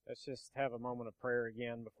Let's just have a moment of prayer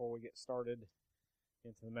again before we get started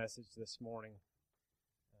into the message this morning.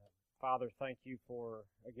 Father, thank you for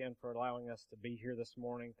allowing us to be here this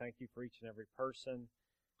morning. Thank you for each and every person.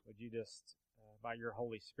 Would you just, by your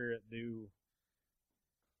Holy Spirit, do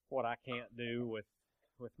what I can't do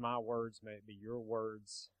with my words? May it be your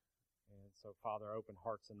words. And so, Father, open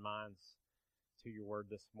hearts and minds to your word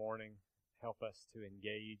this morning. Help us to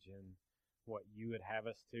engage in what you would have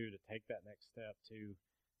us to take that next step, to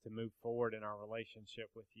move forward in our relationship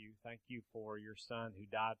with you. Thank you for your Son who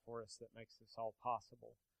died for us that makes this all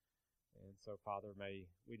possible. And so, Father, may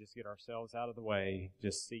we just get ourselves out of the way,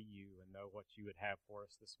 just see you and know what you would have for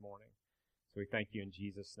us this morning. So we thank you in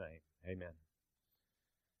Jesus' name. Amen.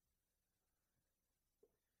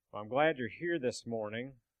 Well, I'm glad you're here this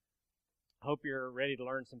morning. Hope you're ready to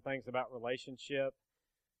learn some things about relationships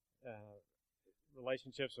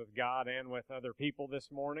with God and with other people this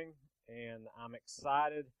morning. And I'm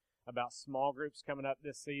excited about small groups coming up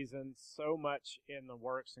this season. So much in the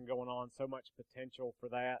works and going on, so much potential for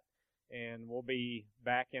that. And we'll be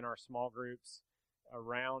back in our small groups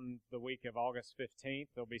around the week of August 15th.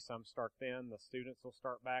 There'll be some start then. The students will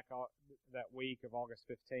start back that week of August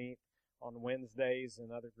 15th on Wednesdays,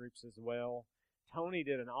 and other groups as well. Tony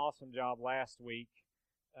did an awesome job last week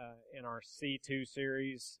in our C2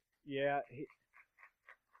 series. Yeah,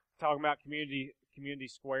 talking about community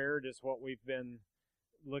squared is what we've been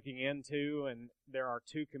looking into, and there are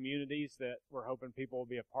two communities that we're hoping people will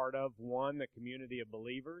be a part of. One, the community of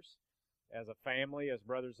believers, as a family, as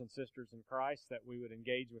brothers and sisters in Christ, that we would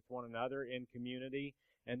engage with one another in community,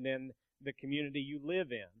 and then the community you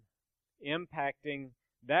live in, impacting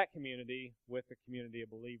that community with the community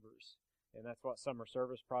of believers. And that's what summer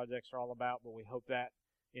service projects are all about, but we hope that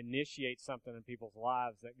initiates something in people's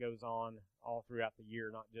lives that goes on all throughout the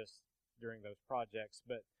year, not just during those projects.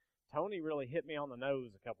 But Tony really hit me on the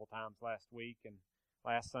nose a couple times last week and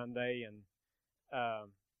last Sunday,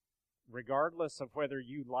 and regardless of whether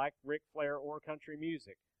you like Ric Flair or country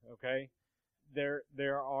music, okay,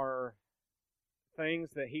 there are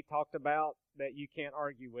things that he talked about that you can't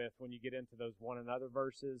argue with when you get into those one another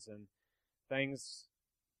verses, and things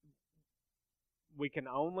we can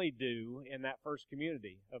only do in that first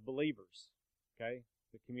community of believers, okay,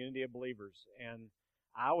 the community of believers. And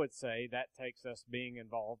I would say that takes us being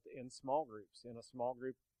involved in small groups, in a small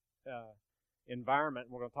group environment.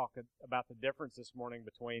 We're going to talk about the difference this morning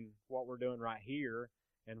between what we're doing right here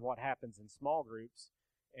and what happens in small groups.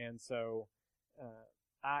 And so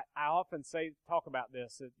I often talk about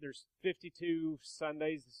this, that there's 52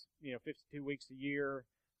 Sundays, 52 weeks a year.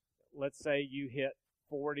 Let's say you hit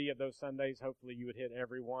 40 of those Sundays. Hopefully you would hit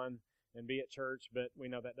every one and be at church, but we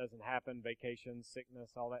know that doesn't happen. Vacations,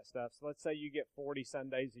 sickness, all that stuff. So let's say you get 40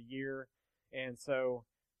 Sundays a year. And so,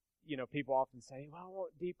 people often say, well, I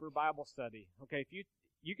want deeper Bible study. Okay, if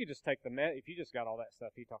you could just take if you just got all that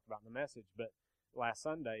stuff he talked about in the message, but last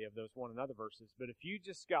Sunday of those one another verses, but if you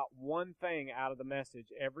just got one thing out of the message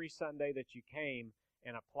every Sunday that you came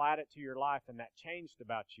and applied it to your life and that changed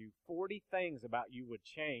about you, 40 things about you would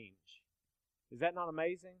change. Is that not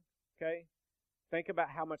amazing? Okay? Think about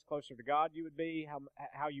how much closer to God you would be,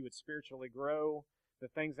 how you would spiritually grow, the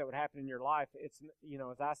things that would happen in your life. It's,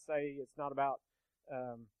 as I say, it's not about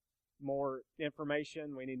more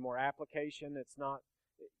information. We need more application. It's not,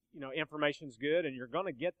 information's good, and you're going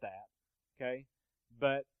to get that, okay?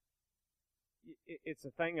 But it's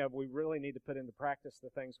a thing of we really need to put into practice the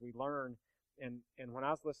things we learn. And when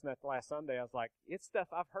I was listening to that last Sunday, I was like, it's stuff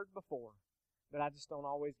I've heard before, but I just don't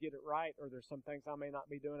always get it right, or there's some things I may not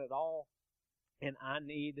be doing at all, and I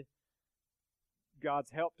need God's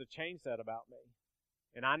help to change that about me.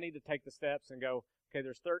 And I need to take the steps and go, okay,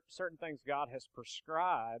 there's certain things God has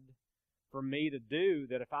prescribed for me to do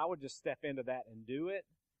that if I would just step into that and do it,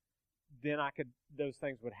 then those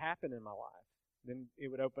things would happen in my life. Then it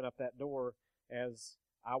would open up that door as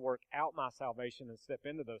I work out my salvation and step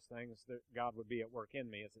into those things, that God would be at work in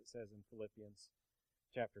me, as it says in Philippians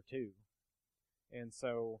chapter 2. And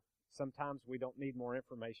so sometimes we don't need more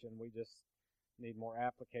information. We just need more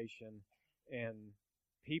application. And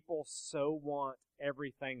people so want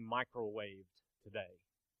everything microwaved today.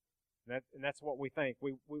 And that's what we think.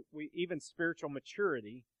 We even spiritual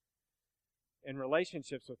maturity and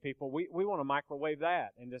relationships with people, we want to microwave that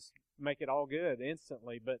and just make it all good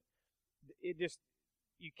instantly. But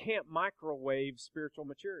you can't microwave spiritual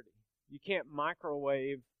maturity. You can't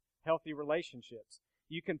microwave healthy relationships.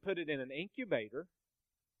 You can put it in an incubator,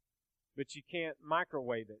 but you can't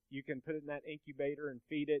microwave it. You can put it in that incubator and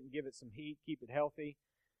feed it and give it some heat, keep it healthy.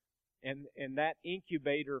 And that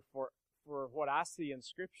incubator for what I see in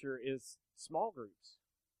Scripture is small groups.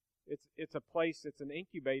 It's a place, it's an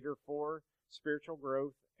incubator for spiritual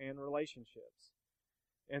growth and relationships.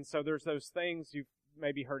 And so there's those things, you've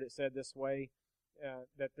maybe heard it said this way,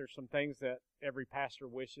 that there's some things that every pastor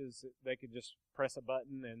wishes that they could just press a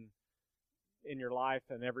button and in your life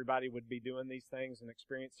and everybody would be doing these things and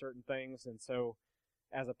experience certain things. And so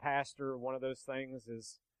as a pastor, one of those things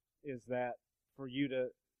is that for you to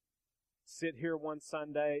sit here one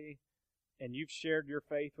Sunday and you've shared your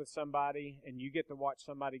faith with somebody and you get to watch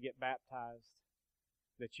somebody get baptized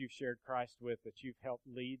that you've shared Christ with, that you've helped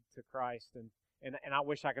lead to Christ. And I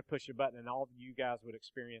wish I could push a button and all of you guys would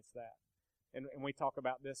experience that. And we talk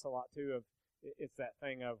about this a lot too, of it's that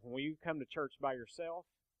thing of when you come to church by yourself,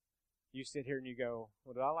 you sit here and you go,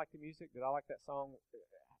 well, did I like the music? Did I like that song?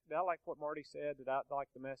 Did I like what Marty said? Did I like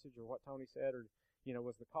the message or what Tony said? Or,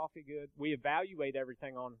 was the coffee good? We evaluate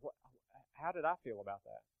everything on how did I feel about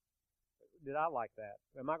that? Did I like that?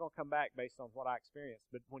 Am I going to come back based on what I experienced?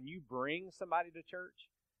 But when you bring somebody to church,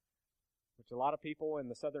 which a lot of people in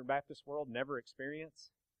the Southern Baptist world never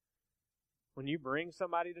experience, when you bring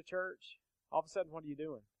somebody to church, all of a sudden, what are you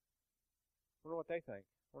doing? I wonder what they think.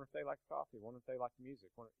 I wonder if they like coffee. I wonder if they like music.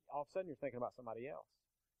 All of a sudden, you're thinking about somebody else.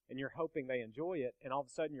 And you're hoping they enjoy it. And all of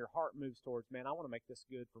a sudden, your heart moves towards, man, I want to make this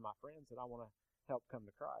good for my friends and I want to help come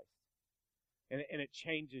to Christ. And it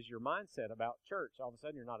changes your mindset about church. All of a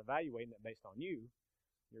sudden, you're not evaluating it based on you.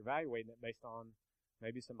 You're evaluating it based on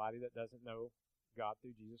maybe somebody that doesn't know God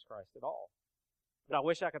through Jesus Christ at all. But I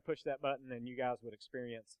wish I could push that button and you guys would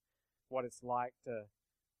experience what it's like to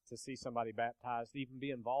see somebody baptized, even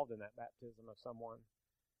be involved in that baptism of someone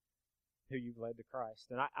who you've led to Christ.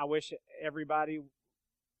 And I wish everybody,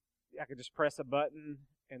 I could just press a button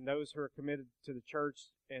and those who are committed to the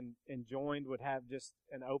church and joined would have just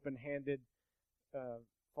an open-handed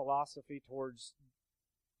philosophy towards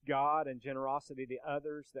God and generosity to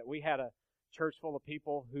others, that we had a church full of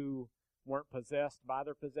people who weren't possessed by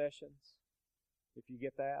their possessions, if you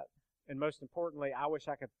get that. And most importantly, I wish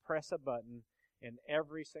I could press a button and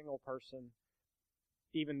every single person,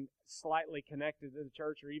 even slightly connected to the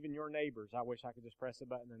church or even your neighbors, I wish I could just press a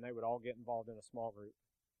button and they would all get involved in a small group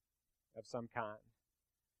of some kind.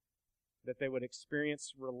 That they would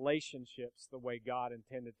experience relationships the way God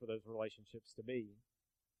intended for those relationships to be,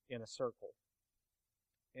 in a circle.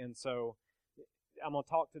 And so I'm going to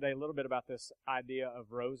talk today a little bit about this idea of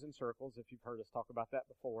rows and circles, if you've heard us talk about that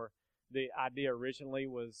before. The idea originally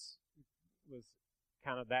was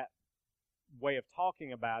kind of that way of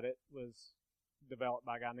talking about it was developed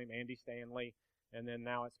by a guy named Andy Stanley, and then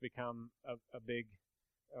now it's become a big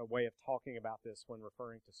way of talking about this when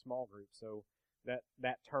referring to small groups. So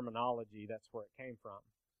that terminology, that's where it came from.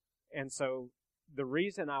 And so the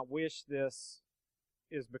reason I wish this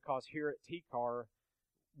is because here at TCAR,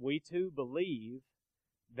 we too believe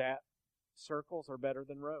that circles are better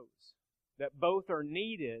than rows, that both are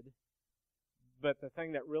needed, but the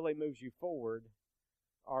thing that really moves you forward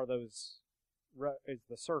are is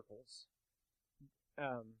the circles.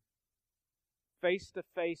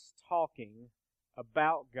 Face-to-face talking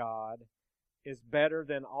about God is better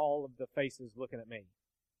than all of the faces looking at me.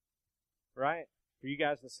 Right? For you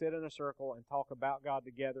guys to sit in a circle and talk about God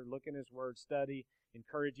together, look in His Word, study,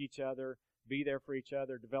 encourage each other, be there for each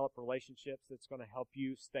other, develop relationships that's going to help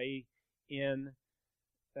you stay in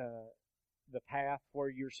the path where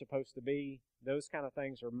you're supposed to be. Those kind of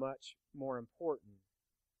things are much more important.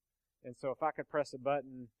 And so if I could press a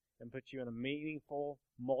button and put you in a meaningful,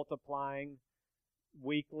 multiplying,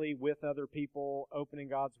 weekly with other people, opening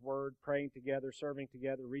God's Word, praying together, serving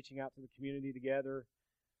together, reaching out to the community together,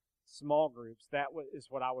 small groups, that is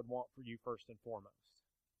what I would want for you first and foremost.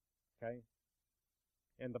 Okay?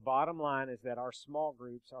 And the bottom line is that our small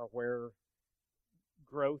groups are where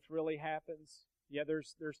growth really happens. Yeah,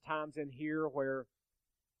 there's times in here where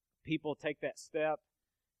people take that step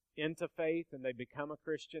into faith and they become a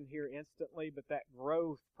Christian here instantly, but that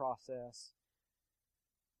growth process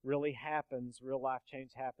really happens, real life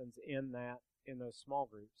change happens in those small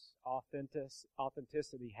groups.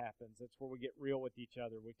 Authenticity happens. That's where we get real with each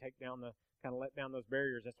other. We let down those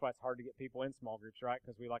barriers. That's why it's hard to get people in small groups, right?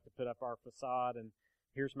 Because we like to put up our facade and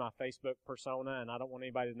here's my Facebook persona, and I don't want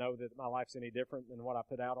anybody to know that my life's any different than what I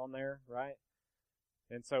put out on there, right?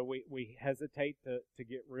 And so we hesitate to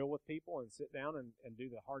get real with people and sit down and do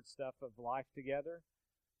the hard stuff of life together,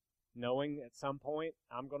 knowing at some point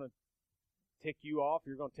I'm going to tick you off,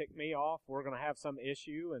 you're going to tick me off, we're going to have some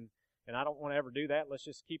issue, and I don't want to ever do that. Let's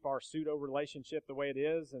just keep our pseudo relationship the way it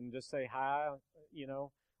is and just say hi,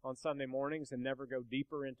 on Sunday mornings and never go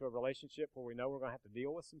deeper into a relationship where we know we're going to have to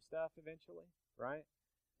deal with some stuff eventually, right?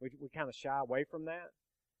 We kind of shy away from that.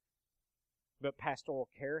 But pastoral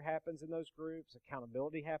care happens in those groups.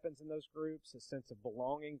 Accountability happens in those groups. A sense of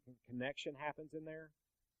belonging and connection happens in there.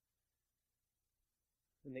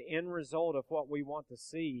 And the end result of what we want to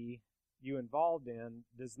see you involved in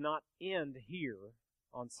does not end here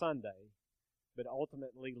on Sunday, but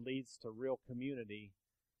ultimately leads to real community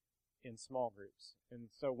in small groups. And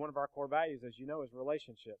so one of our core values, as you know, is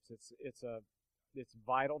relationships. It's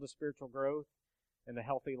vital to spiritual growth and a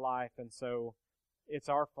healthy life. And so it's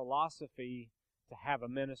our philosophy to have a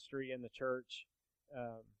ministry in the church,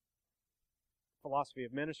 philosophy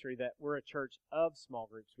of ministry, that we're a church of small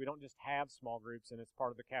groups. We don't just have small groups and it's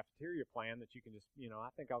part of the cafeteria plan that you can just, I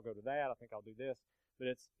think I'll go to that, I think I'll do this. But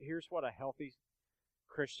here's what a healthy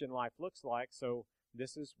Christian life looks like. So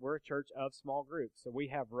we're a church of small groups. So we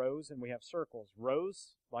have rows and we have circles.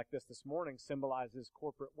 Rows, like this morning, symbolizes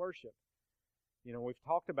corporate worship. We've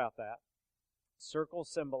talked about that. Circles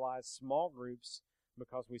symbolize small groups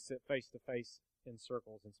because we sit face to face in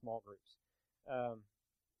circles in small groups.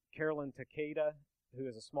 Carolyn Takeda, who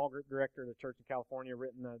is a small group director at a church in California,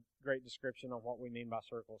 written a great description on what we mean by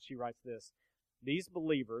circles. She writes this: "These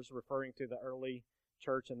believers," referring to the early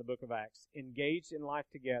church in the book of Acts, "engaged in life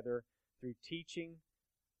together through teaching,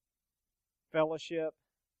 fellowship,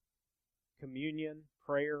 communion,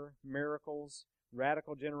 prayer, miracles,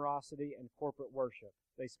 radical generosity, and corporate worship.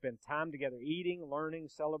 They spend time together eating, learning,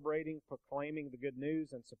 celebrating, proclaiming the good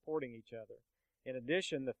news, and supporting each other. In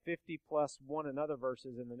addition, the 50-plus one another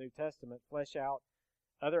verses in the New Testament flesh out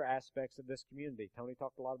other aspects of this community." Tony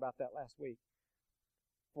talked a lot about that last week.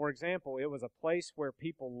 For example, it was a place where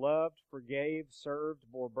people loved, forgave, served,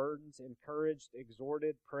 bore burdens, encouraged,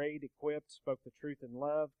 exhorted, prayed, equipped, spoke the truth in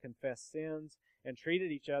love, confessed sins, and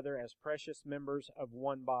treated each other as precious members of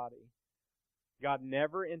one body. God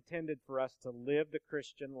never intended for us to live the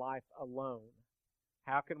Christian life alone.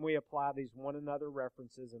 How can we apply these one another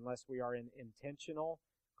references unless we are in intentional,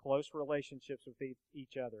 close relationships with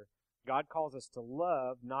each other? God calls us to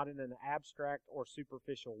love not in an abstract or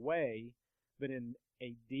superficial way, but in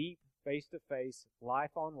a deep, face-to-face,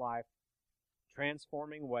 life-on-life,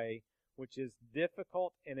 transforming way, which is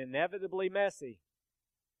difficult and inevitably messy.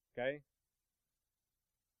 Okay?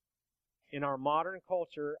 In our modern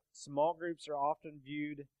culture, small groups are often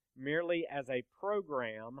viewed merely as a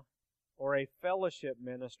program or a fellowship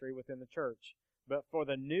ministry within the church. But for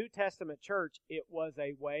the New Testament church, it was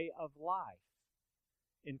a way of life,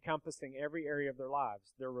 encompassing every area of their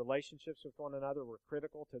lives. Their relationships with one another were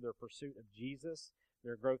critical to their pursuit of Jesus,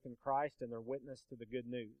 their growth in Christ, and their witness to the good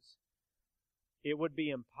news. It would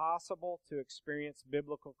be impossible to experience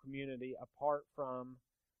biblical community apart from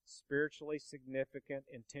spiritually significant,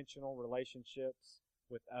 intentional relationships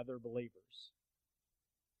with other believers.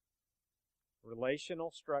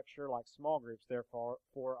 Relational structure like small groups, therefore,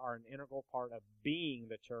 are an integral part of being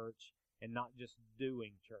the church and not just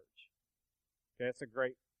doing church. Okay, that's a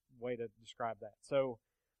great way to describe that. So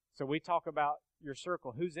we talk about your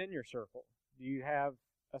circle. Who's in your circle? Do you have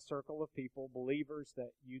a circle of people, believers, that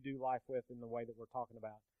you do life with in the way that we're talking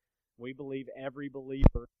about? We believe every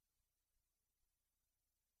believer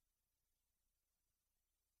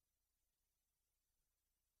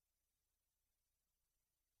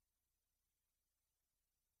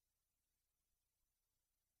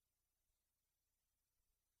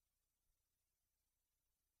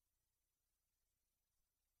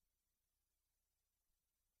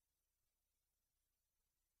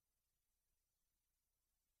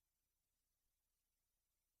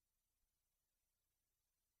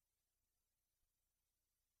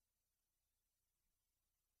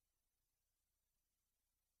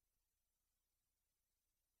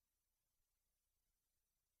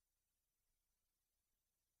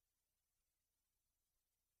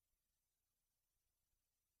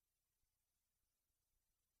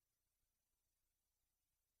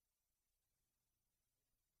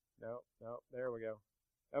No, there we go.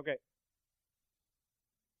 Okay.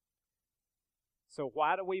 So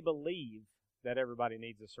why do we believe that everybody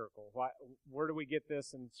needs a circle? Where do we get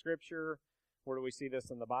this in Scripture? Where do we see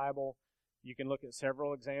this in the Bible? You can look at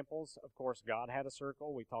several examples. Of course, God had a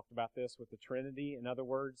circle. We talked about this with the Trinity. In other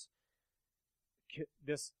words,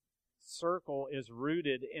 this circle is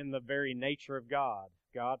rooted in the very nature of God.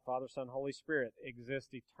 God, Father, Son, Holy Spirit exist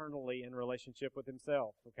eternally in relationship with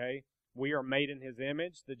Himself, okay? We are made in His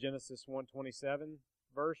image, the Genesis 1:27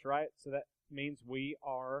 verse, right? So that means we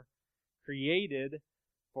are created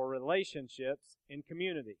for relationships in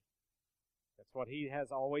community. That's what He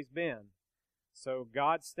has always been. So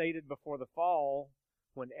God stated before the fall,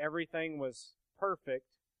 when everything was perfect,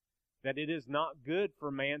 that it is not good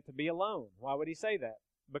for man to be alone. Why would He say that?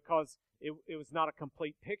 Because it was not a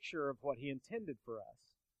complete picture of what He intended for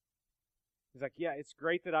us. He's like, yeah, it's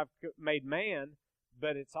great that I've made man,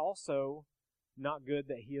 but it's also not good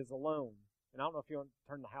that he is alone. And I don't know if you want to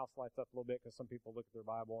turn the house lights up a little bit, because some people look at their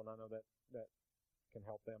Bible, and I know that can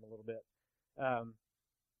help them a little bit.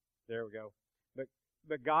 There we go.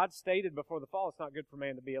 But God stated before the fall, it's not good for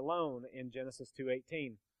man to be alone in Genesis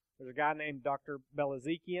 2:18. There's a guy named Dr.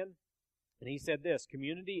 Belazikian, and he said this: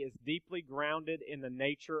 community is deeply grounded in the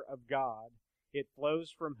nature of God. It flows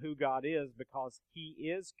from who God is. Because He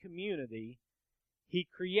is community, He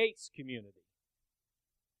creates community.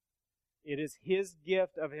 It is His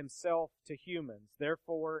gift of Himself to humans.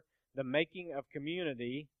 Therefore, the making of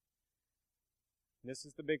community, this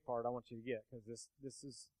is the big part I want you to get, because this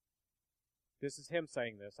is Him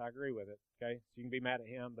saying this. I agree with it. Okay, so you can be mad at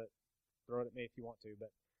Him, but throw it at me if you want to.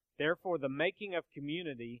 But therefore, the making of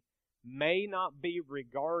community may not be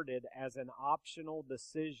regarded as an optional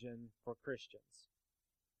decision for Christians.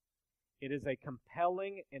 It is a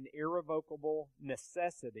compelling and irrevocable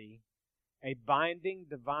necessity, a binding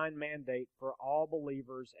divine mandate for all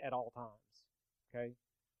believers at all times. Okay?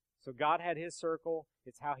 So God had His circle.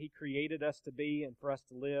 It's how He created us to be and for us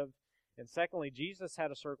to live. And secondly, Jesus had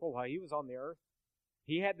a circle while He was on the earth.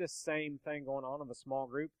 He had this same thing going on of a small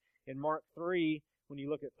group. In Mark 3, when you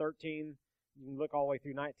look at 13, you can look all the way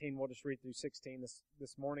through 19. We'll just read through 16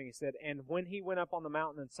 this morning. He said, and when He went up on the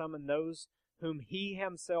mountain and summoned those whom He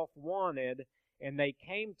Himself wanted, and they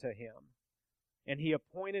came to Him, and He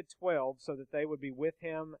appointed 12 so that they would be with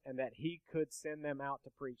Him and that He could send them out to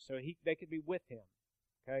preach. So they could be with Him,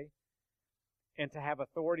 okay? And to have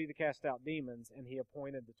authority to cast out demons, and He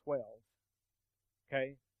appointed the 12,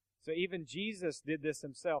 okay? So even Jesus did this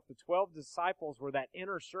Himself. The 12 disciples were that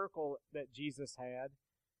inner circle that Jesus had,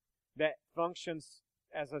 that functions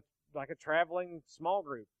as like a traveling small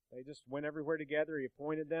group. They just went everywhere together. He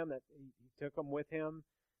appointed them, that He took them with Him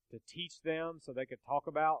to teach them so they could talk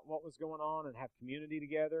about what was going on and have community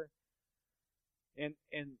together. And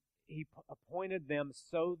He appointed them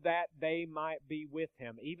so that they might be with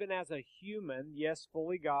Him. Even as a human, yes,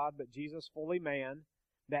 fully God, but Jesus fully man,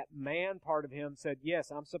 that man part of Him said, yes,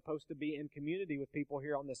 I'm supposed to be in community with people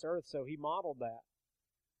here on this earth, so He modeled that.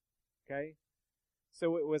 Okay?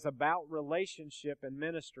 So it was about relationship and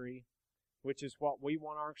ministry, which is what we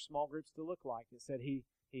want our small groups to look like. It said He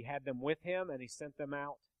had them with Him, and He sent them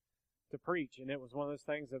out to preach. And it was one of those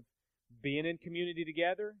things of being in community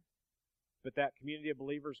together, but that community of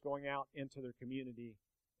believers going out into their community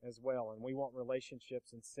as well. And we want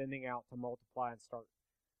relationships and sending out to multiply and start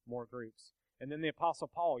more groups. And then the Apostle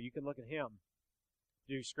Paul, you can look at him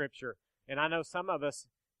do Scripture. And I know some of us,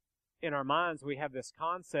 in our minds, we have this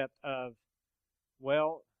concept of,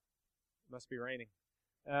 well, it must be raining.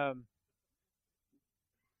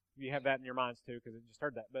 You have that in your minds too, because I just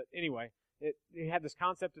heard that. But anyway, we had this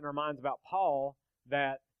concept in our minds about Paul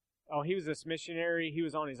that, oh, he was this missionary. He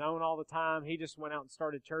was on his own all the time. He just went out and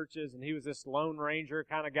started churches, and he was this Lone Ranger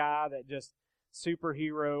kind of guy that just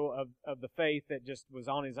superhero of the faith that just was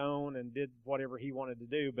on his own and did whatever he wanted to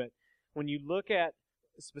do. But when you look at,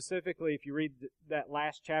 specifically, if you read that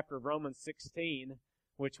last chapter of Romans 16,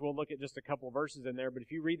 which we'll look at just a couple of verses in there, but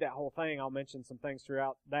if you read that whole thing, I'll mention some things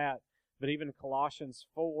throughout that. But even Colossians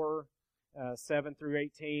 4, 7 through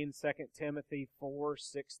 18, 2 Timothy 4,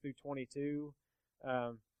 6 through 22,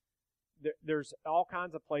 there's all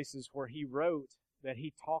kinds of places where he wrote that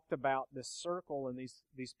he talked about this circle and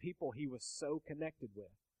these people he was so connected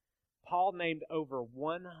with. Paul named over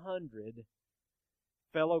 100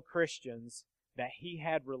 fellow Christians that he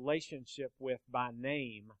had relationship with by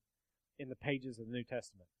name in the pages of the New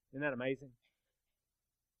Testament. Isn't that amazing?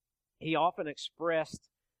 He often expressed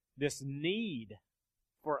this need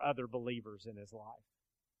for other believers in his life.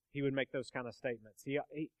 He would make those kind of statements.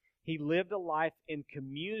 He lived a life in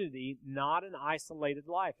community, not an isolated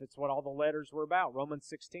life. It's what all the letters were about. Romans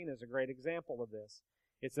 16 is a great example of this.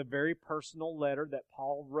 It's a very personal letter that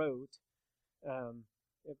Paul wrote, a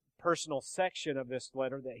personal section of this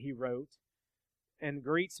letter that he wrote, and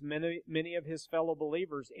greets many of his fellow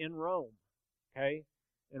believers in Rome. Okay?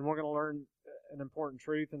 And we're going to learn an important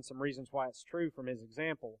truth and some reasons why it's true from his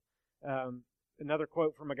example. Another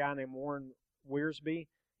quote from a guy named Warren Wiersbe.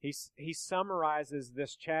 He summarizes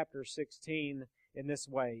this chapter 16 in this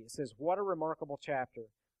way. It says, what a remarkable chapter.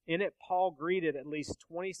 In it, Paul greeted at least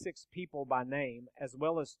 26 people by name, as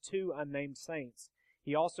well as 2 unnamed saints.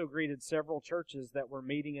 He also greeted several churches that were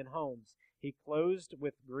meeting in homes. He closed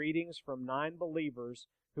with greetings from 9 believers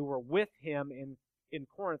who were with him in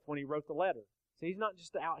Corinth when he wrote the letter. So he's not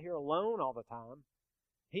just out here alone all the time.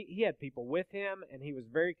 He had people with him, and he was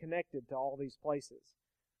very connected to all these places.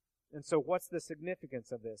 And so what's the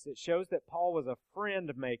significance of this? It shows that Paul was a friend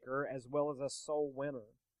maker as well as a soul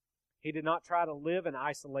winner. He did not try to live an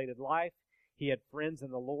isolated life. He had friends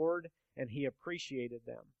in the Lord, and he appreciated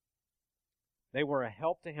them. They were a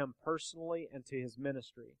help to him personally and to his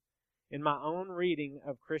ministry. In my own reading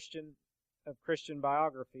of Christian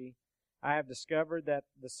biography, I have discovered that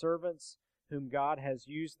the servants whom God has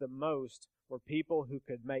used the most were people who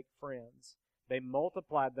could make friends. They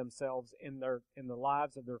multiplied themselves in the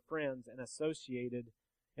lives of their friends and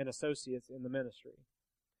associates in the ministry.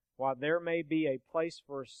 While there may be a place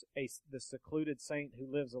for the secluded saint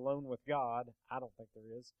who lives alone with God, I don't think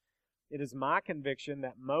there is. It is my conviction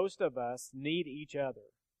that most of us need each other.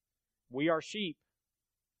 We are sheep.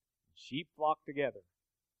 Sheep flock together.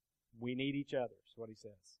 We need each other, is what he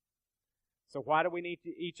says. So why do we need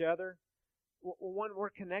each other? Well, one, we're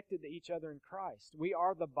connected to each other in Christ. We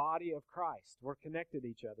are the body of Christ. We're connected to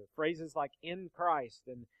each other. Phrases like in Christ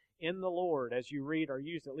and in the Lord, as you read, are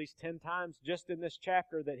used at least 10 times just in this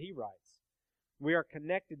chapter that he writes. We are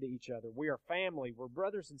connected to each other. We are family. We're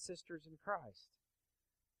brothers and sisters in Christ.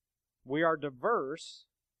 We are diverse,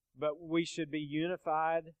 but we should be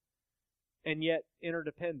unified and yet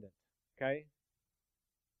interdependent. Okay?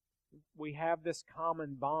 We have this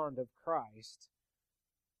common bond of Christ.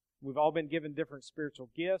 We've all been given different spiritual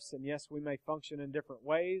gifts, and yes, we may function in different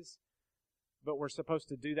ways, but we're supposed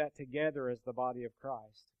to do that together as the body of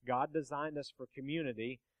Christ. God designed us for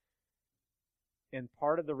community, and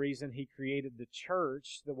part of the reason he created the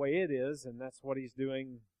church the way it is, and that's what he's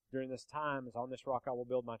doing during this time, is on this rock I will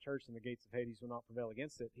build my church, and the gates of Hades will not prevail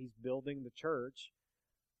against it. He's building the church.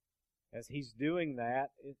 As he's doing that,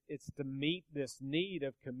 it's to meet this need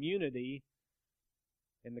of community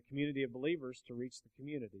in the community of believers to reach the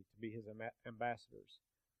community, to be his ambassadors.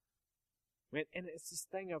 And it's this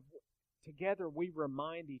thing of together we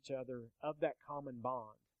remind each other of that common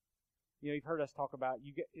bond. You know, you've heard us talk about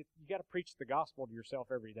you got to preach the gospel to yourself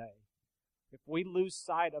every day. If we lose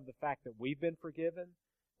sight of the fact that we've been forgiven,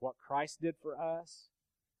 what Christ did for us,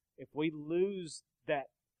 if we lose that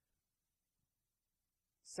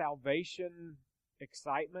salvation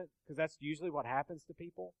excitement, because that's usually what happens to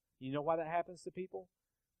people. You know why that happens to people?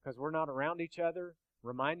 Because we're not around each other,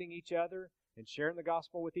 reminding each other, and sharing the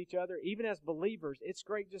gospel with each other. Even as believers, it's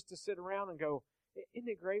great just to sit around and go, isn't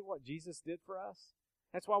it great what Jesus did for us?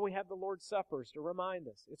 That's why we have the Lord's Suppers, to remind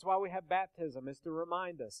us. It's why we have baptism, is to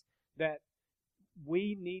remind us that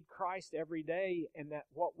we need Christ every day, and that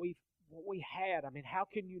what we had, I mean, how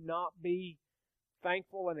can you not be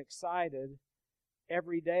thankful and excited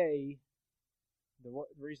every day? The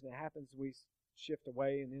reason it happens, we shift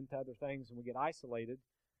away and into other things and we get isolated.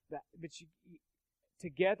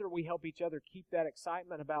 Together we help each other keep that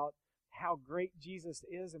excitement about how great Jesus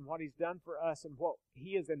is and what he's done for us and what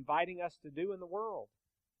he is inviting us to do in the world.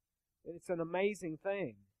 It's an amazing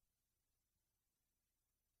thing.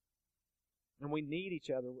 And we need each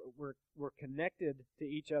other. We're connected to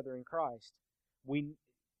each other in Christ. We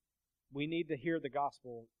need to hear the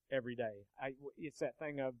gospel every day. It's that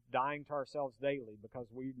thing of dying to ourselves daily because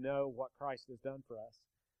we know what Christ has done for us.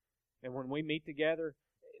 And when we meet together,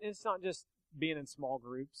 it's not just being in small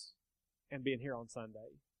groups and being here on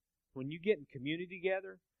Sunday. When you get in community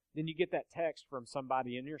together, then you get that text from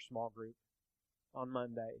somebody in your small group on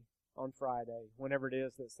Monday, on Friday, whenever it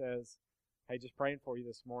is, that says, hey, just praying for you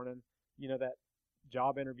this morning. You know, that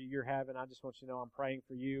job interview you're having, I just want you to know I'm praying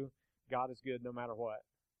for you. God is good no matter what.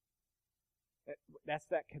 That's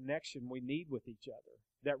that connection we need with each other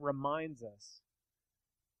that reminds us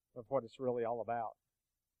of what it's really all about.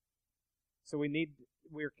 So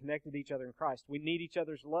we're connected to each other in Christ. We need each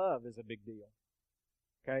other's love is a big deal.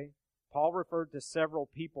 Okay? Paul referred to several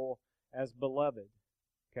people as beloved.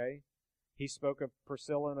 Okay? He spoke of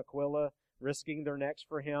Priscilla and Aquila risking their necks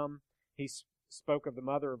for him. He spoke of the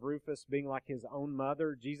mother of Rufus being like his own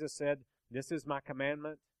mother. Jesus said, this is my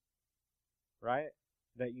commandment, right?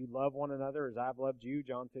 That you love one another as I've loved you,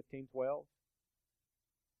 John 15:12.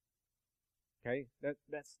 Okay?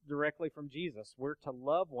 That's directly from Jesus. We're to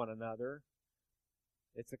love one another.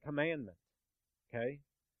 It's a commandment. Okay?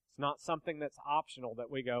 It's not something that's optional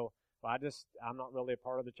that we go, well, I'm not really a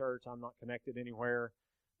part of the church. I'm not connected anywhere.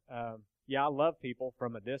 Yeah, I love people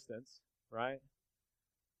from a distance, right?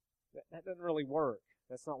 That doesn't really work.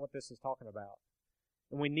 That's not what this is talking about.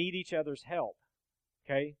 And we need each other's help.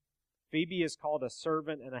 Okay? Phoebe is called a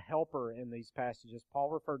servant and a helper in these passages. Paul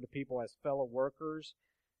referred to people as fellow workers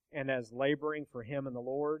and as laboring for him and the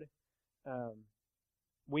Lord.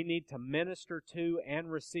 We need to minister to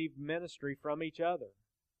and receive ministry from each other.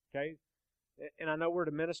 Okay? And I know we're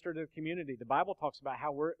to minister to the community. The Bible talks about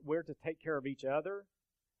how we're to take care of each other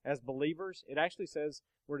as believers. It actually says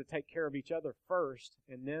we're to take care of each other first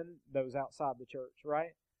and then those outside the church,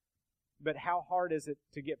 right? But how hard is it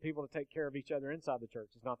to get people to take care of each other inside the church?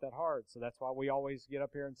 It's not that hard. So that's why we always get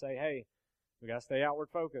up here and say, hey, we got to stay outward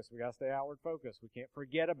focused. We got to stay outward focused. We can't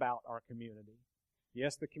forget about our community.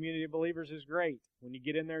 Yes, the community of believers is great. When you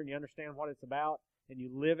get in there and you understand what it's about and you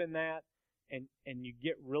live in that and you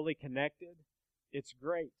get really connected, it's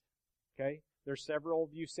great. Okay? There's several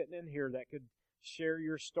of you sitting in here that could share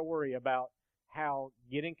your story about how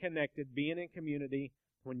getting connected, being in community,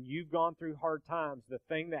 when you've gone through hard times, the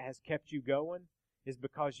thing that has kept you going is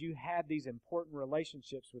because you had these important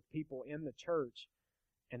relationships with people in the church,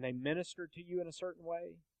 and they ministered to you in a certain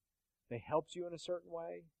way. They helped you in a certain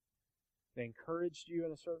way. They encouraged you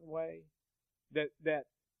in a certain way.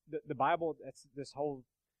 The Bible, that's this whole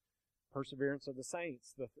perseverance of the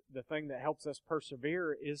saints. The thing that helps us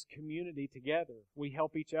persevere is community together. We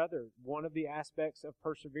help each other. One of the aspects of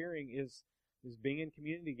persevering is being in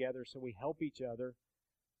community together, so we help each other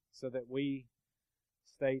so that we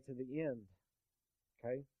stay to the end.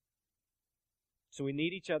 Okay? So we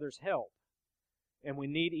need each other's help, and we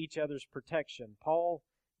need each other's protection. Paul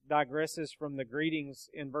digresses from the greetings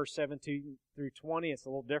in verse 17 through 20. It's a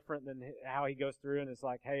little different than how he goes through, and it's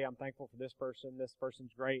like, hey, I'm thankful for this person. This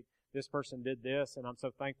person's great. This person did this, and I'm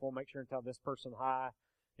so thankful. Make sure and tell this person hi,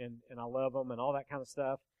 and I love them, and all that kind of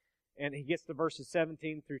stuff. And he gets to verses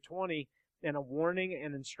 17 through 20, and a warning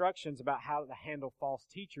and instructions about how to handle false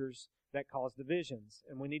teachers that cause divisions.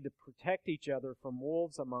 And we need to protect each other from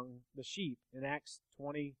wolves among the sheep. In Acts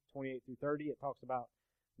 20, 28 through 30, it talks about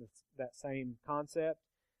that same concept.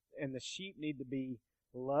 And the sheep need to be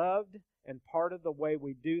loved, and part of the way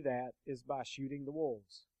we do that is by shooting the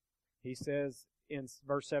wolves. He says in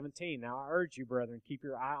verse 17, "Now I urge you, brethren, keep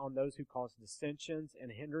your eye on those who cause dissensions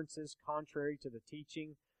and hindrances contrary to the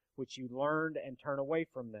teaching which you learned, and turn away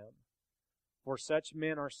from them. For such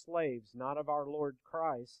men are slaves, not of our Lord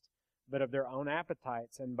Christ, but of their own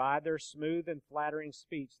appetites, and by their smooth and flattering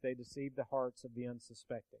speech they deceive the hearts of the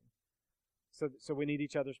unsuspecting." So we need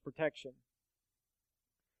each other's protection.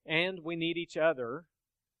 And we need each other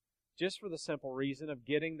just for the simple reason of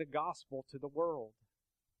getting the gospel to the world.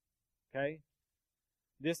 Okay?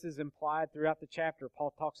 This is implied throughout the chapter.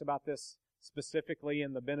 Paul talks about this specifically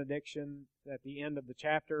in the benediction at the end of the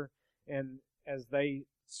chapter. And as they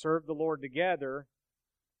served the Lord together,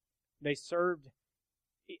 they served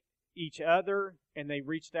each other, and they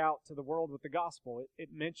reached out to the world with the gospel.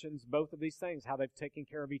 It mentions both of these things, how they've taken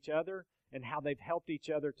care of each other and how they've helped each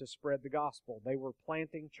other to spread the gospel. They were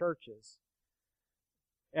planting churches.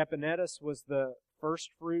 Epaenetus was the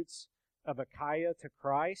first fruits of Achaia to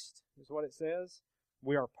Christ, is what it says.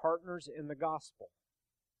 We are partners in the gospel.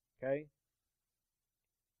 Okay?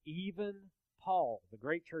 Even Paul, the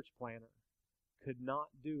great church planner, could not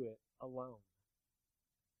do it alone.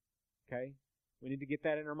 Okay? We need to get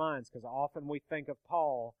that in our minds, because often we think of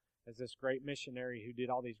Paul as this great missionary who did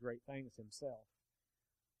all these great things himself.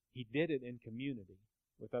 He did it in community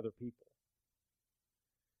with other people.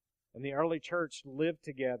 And the early church lived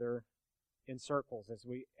together in circles.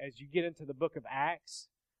 As you get into the book of Acts,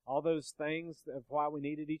 all those things of why we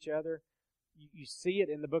needed each other, you see it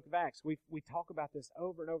in the book of Acts. We talk about this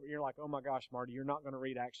over and over. And you're like, oh my gosh, Marty, you're not going to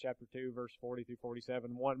read Acts chapter 2, verse 40 through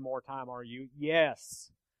 47 one more time, are you?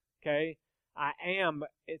 Yes. Okay? I am.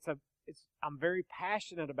 I'm very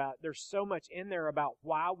passionate about it. There's so much in there about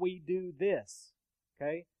why we do this.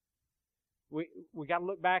 Okay? We got to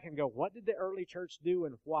look back and go, what did the early church do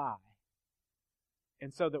and why?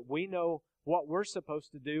 And so that we know what we're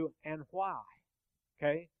supposed to do and why.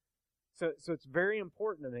 Okay? So it's very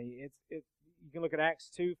important to me. You can look at Acts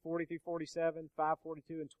 2, 40 through 47,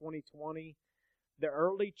 5:42, and 20:20. The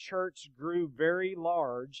early church grew very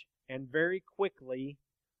large and very quickly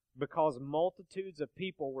because multitudes of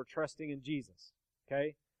people were trusting in Jesus.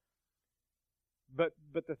 Okay? But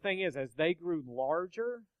the thing is, as they grew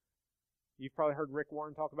larger, you've probably heard Rick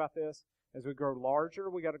Warren talk about this, as we grow larger,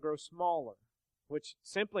 we got to grow smaller, which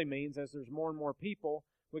simply means as there's more and more people,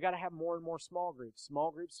 we got to have more and more small groups.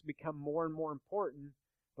 Small groups become more and more important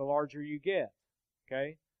the larger you get.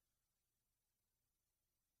 Okay?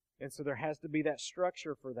 And so there has to be that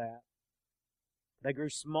structure for that. They grew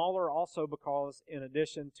smaller also because, in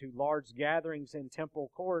addition to large gatherings in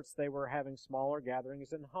temple courts, they were having smaller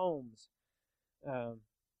gatherings in homes.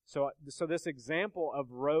 So this example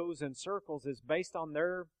of rows and circles is based on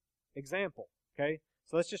their example. Okay?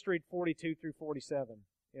 So let's just read 42 through 47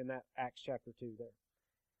 in that Acts chapter 2 there.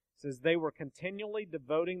 It says, "They were continually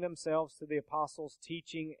devoting themselves to the apostles'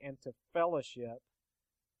 teaching and to fellowship."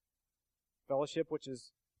 Fellowship, which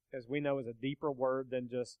is, as we know, is a deeper word than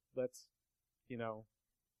just let's,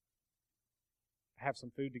 have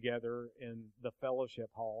some food together in the fellowship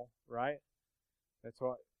hall, right? That's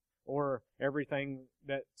what Or everything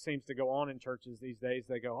that seems to go on in churches these days,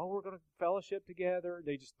 they go, oh, we're going to fellowship together.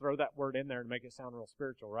 They just throw that word in there and make it sound real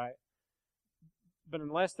spiritual, right? But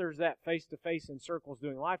unless there's that face-to-face in circles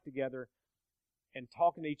doing life together and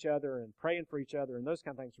talking to each other and praying for each other and those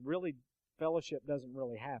kind of things, really, fellowship doesn't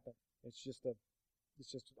really happen. It's just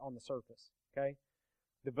on the surface, okay?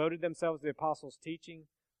 Devoted themselves to the apostles' teaching.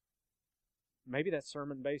 Maybe that's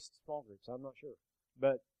sermon-based small groups. I'm not sure.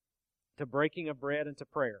 But to breaking of bread and to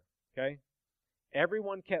prayer, okay?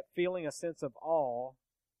 Everyone kept feeling a sense of awe,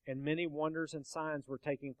 and many wonders and signs were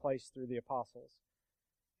taking place through the apostles.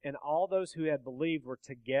 And all those who had believed were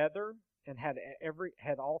together and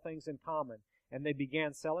had all things in common. And they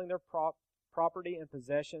began selling their property and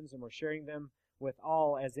possessions and were sharing them with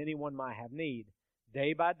all as anyone might have need.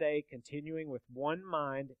 Day by day, continuing with one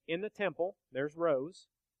mind in the temple. There's rows,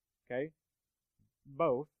 okay?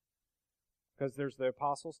 Both. Because there's the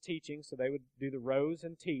apostles' teaching, so they would do the rows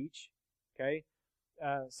and teach, okay?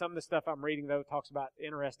 Some of the stuff I'm reading, though, talks about,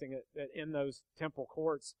 interesting, that in those temple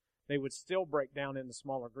courts, they would still break down into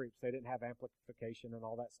smaller groups. They didn't have amplification and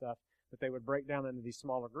all that stuff, but they would break down into these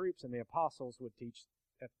smaller groups, and the apostles would teach,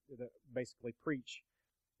 basically preach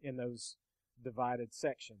in those divided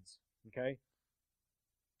sections, okay?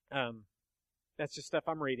 That's just stuff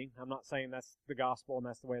I'm reading. I'm not saying that's the gospel and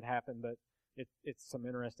that's the way it happened, but it's some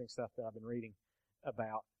interesting stuff that I've been reading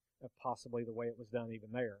about, possibly the way it was done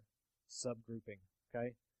even there, subgrouping,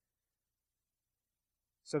 okay?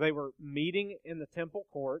 So they were meeting in the temple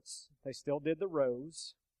courts. They still did the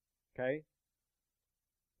rows, okay?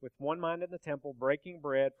 With one mind in the temple, breaking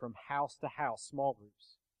bread from house to house, small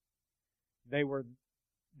groups. They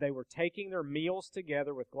were taking their meals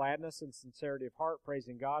together with gladness and sincerity of heart,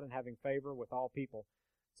 praising God and having favor with all people.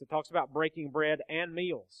 So it talks about breaking bread and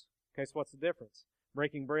meals. Okay, so what's the difference?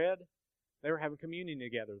 Breaking bread, they were having communion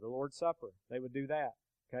together, the Lord's Supper. They would do that,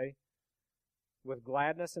 okay? With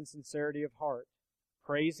gladness and sincerity of heart,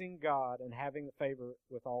 praising God and having the favor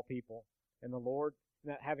with all people. And the Lord,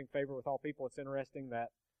 not having favor with all people, it's interesting that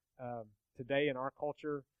today in our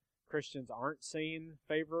culture, Christians aren't seen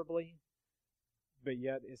favorably, but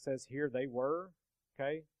yet it says here they were,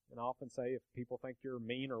 okay? And I often say if people think you're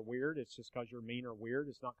mean or weird, it's just because you're mean or weird.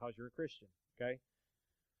 It's not because you're a Christian, okay?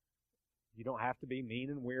 You don't have to be mean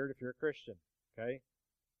and weird if you're a Christian, okay?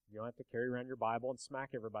 You don't have to carry around your Bible and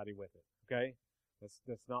smack everybody with it, okay?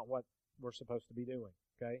 That's not what we're supposed to be doing,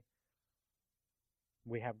 okay?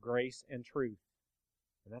 We have grace and truth,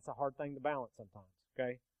 and that's a hard thing to balance sometimes,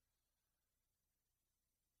 okay?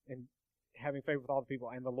 And having favor with all the people,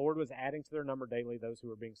 and the Lord was adding to their number daily those who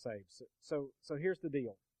were being saved. So here's the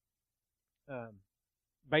deal.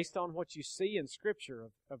 Based on what you see in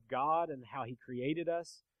Scripture of God and how He created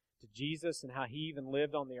us, to Jesus and how He even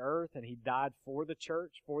lived on the earth and He died for the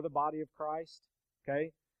church, for the body of Christ,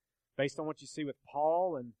 okay? Based on what you see with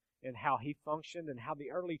Paul and how he functioned and how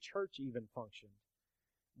the early church even functioned,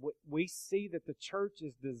 we see that the church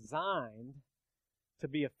is designed to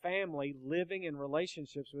be a family living in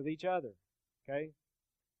relationships with each other, okay?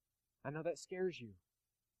 I know that scares you,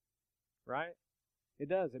 right? It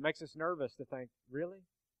does. It makes us nervous to think, really?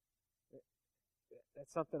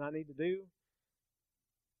 That's something I need to do?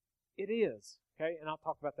 It is, okay? And I'll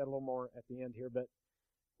talk about that a little more at the end here, but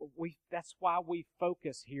that's why we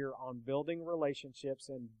focus here on building relationships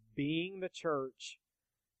and being the church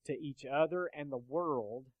to each other and the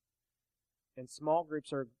world. And small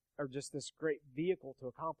groups are just this great vehicle to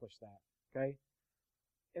accomplish that, okay?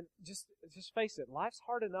 And just face it, life's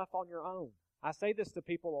hard enough on your own. I say this to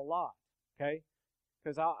people a lot, okay?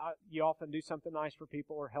 Because you often do something nice for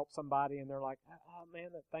people or help somebody, and they're like, oh, man,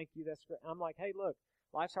 thank you, that's great. I'm like, hey, look,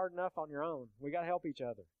 life's hard enough on your own. We got to help each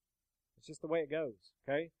other. It's just the way it goes,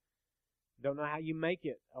 okay? Don't know how you make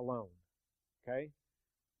it alone, okay?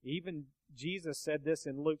 Even Jesus said this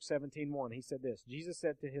in Luke 17:1. He said this. Jesus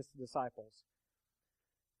said to His disciples,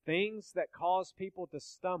 things that cause people to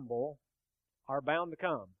stumble are bound to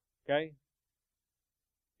come, okay?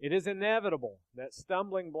 It is inevitable that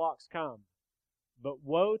stumbling blocks come, but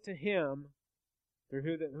woe to him through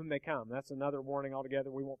whom they come. That's another warning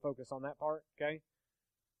altogether. We won't focus on that part, okay?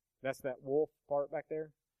 That's that wolf part back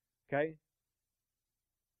there, okay?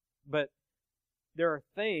 But there are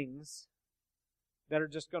things that are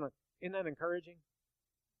just going to, isn't that encouraging?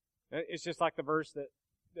 It's just like the verse that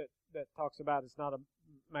talks about it's not a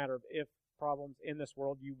matter of if problems. In this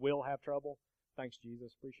world you will have trouble. Thanks,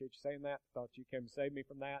 Jesus. Appreciate you saying that. Thought you came to save me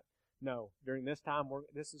from that. No, during this time,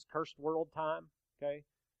 this is cursed world time, okay?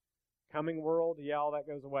 Coming world, yeah, all that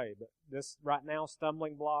goes away. But this, right now,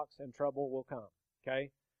 stumbling blocks and trouble will come,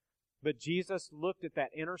 okay? But Jesus looked at that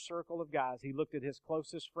inner circle of guys. He looked at His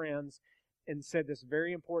closest friends, and said this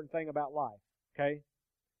very important thing about life, okay?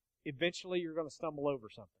 Eventually you're going to stumble over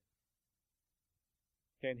something.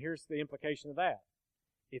 Okay, and here's the implication of that.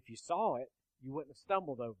 If you saw it, you wouldn't have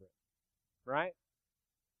stumbled over it, right?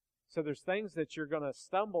 So there's things that you're going to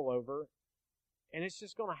stumble over, and it's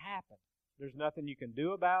just going to happen. There's nothing you can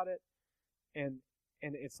do about it, and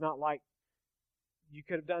it's not like you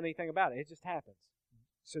could have done anything about it. It just happens.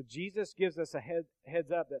 So Jesus gives us a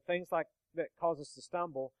heads up that things like that cause us to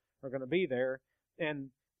stumble are going to be there.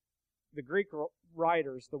 And the Greek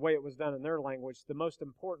writers, the way it was done in their language, the most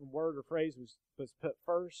important word or phrase was put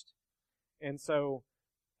first. And so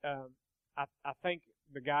I think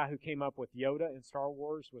the guy who came up with Yoda in Star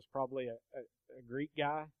Wars was probably a Greek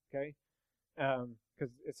guy, okay?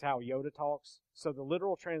 Because it's how Yoda talks. So the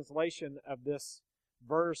literal translation of this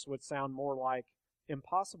verse would sound more like,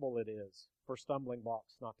 impossible it is for stumbling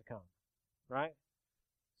blocks not to come, right?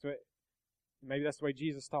 So maybe that's the way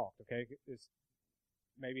Jesus talked, okay?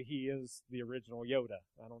 Maybe he is the original Yoda.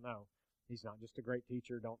 I don't know. He's not just a great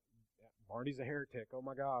teacher. Marty's a heretic. Oh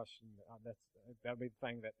my gosh. And that'll be the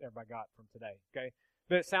thing that everybody got from today, okay?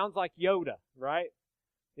 But it sounds like Yoda, right?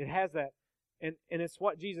 It has that. And it's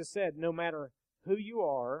what Jesus said. No matter who you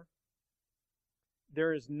are,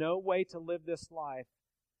 there is no way to live this life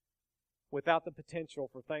without the potential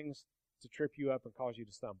for things to trip you up and cause you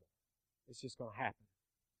to stumble. It's just going to happen.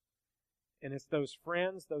 And it's those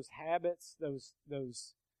friends, those habits, those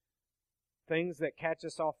things that catch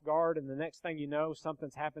us off guard, and the next thing you know,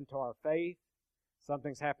 something's happened to our faith,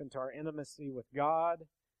 something's happened to our intimacy with God,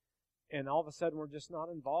 and all of a sudden we're just not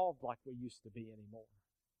involved like we used to be anymore.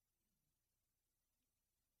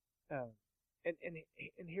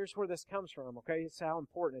 And here's where this comes from, okay? It's how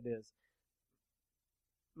important it is.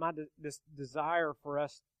 This desire for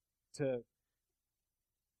us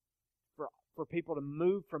for people to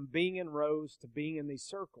move from being in rows to being in these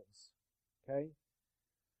circles, okay?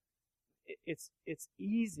 It's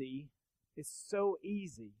easy, it's so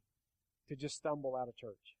easy to just stumble out of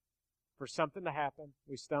church. For something to happen,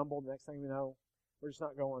 we stumble, the next thing we know, we're just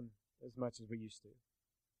not going as much as we used to.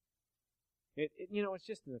 It's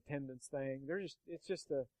just an attendance thing. It's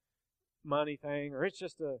just a money thing, or it's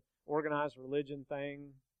just a organized religion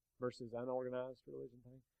thing versus unorganized religion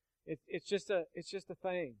thing. It's just a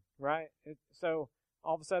thing, right? So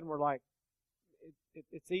all of a sudden we're like,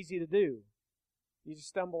 it's easy to do. You just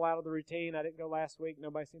stumble out of the routine. I didn't go last week.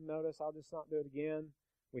 Nobody seemed to notice. I'll just not do it again.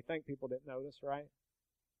 We think people didn't notice, right?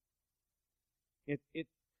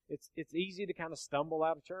 It's easy to kind of stumble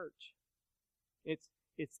out of church.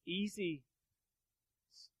 It's easy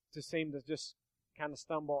to seem to just kind of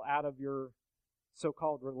stumble out of your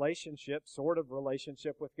so-called sort of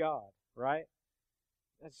relationship with God, right?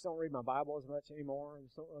 I just don't read my Bible as much anymore. I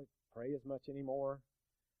just don't really pray as much anymore.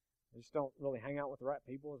 I just don't really hang out with the right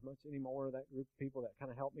people as much anymore, that group of people that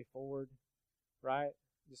kind of help me forward, right?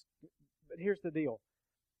 But here's the deal.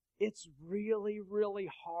 It's really, really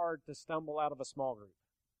hard to stumble out of a small group,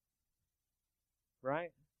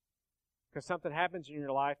 right? Because something happens in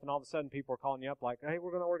your life, and all of a sudden people are calling you up like, hey,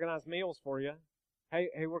 we're going to organize meals for you. Hey,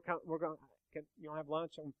 we're going. Can you want to have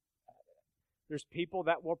lunch? There's people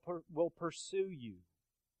that will pursue you,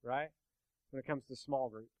 right? When it comes to small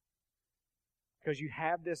group, because you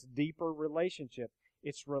have this deeper relationship.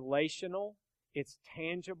 It's relational, it's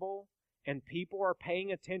tangible, and people are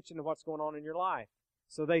paying attention to what's going on in your life.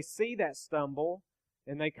 So they see that stumble,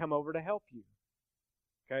 and they come over to help you.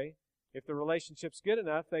 Okay? If the relationship's good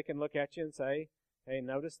enough, they can look at you and say, hey,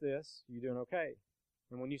 notice this, you doing okay?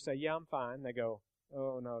 And when you say, yeah, I'm fine, they go,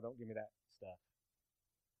 oh, no, don't give me that stuff.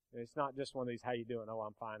 It's not just one of these, how you doing? Oh,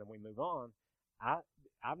 I'm fine, and we move on.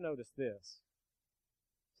 I've noticed this.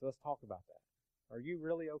 So let's talk about that. Are you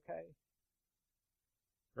really okay?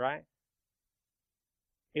 Right?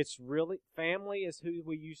 It's really, family is who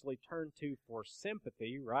we usually turn to for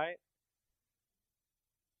sympathy, right?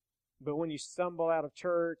 But when you stumble out of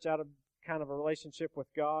church, out of kind of a relationship with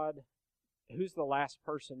God, who's the last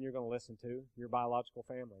person you're going to listen to? Your biological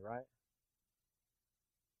family, right?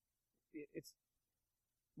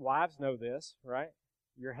 Wives know this, right?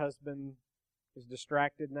 Your husband is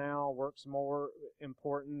distracted now, work's more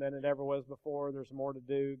important than it ever was before. There's more to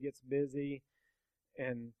do, gets busy,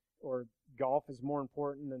 or golf is more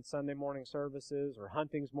important than Sunday morning services, or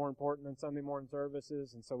hunting's more important than Sunday morning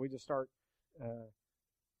services, and so we just start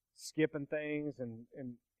skipping things. And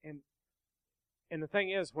the thing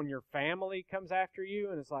is, when your family comes after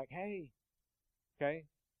you and it's like, hey, okay,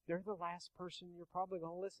 they're the last person you're probably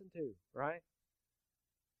going to listen to, right?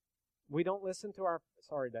 We don't listen to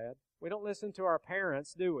we don't listen to our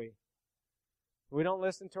parents, do we? We don't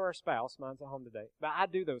listen to our spouse. Mine's at home today. But I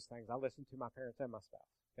do those things. I listen to my parents and my spouse,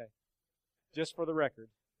 okay? Just for the record,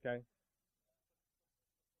 okay?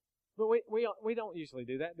 But we don't usually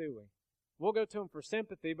do that, do we? We'll go to them for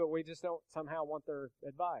sympathy, but we just don't somehow want their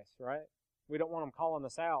advice, right? We don't want them calling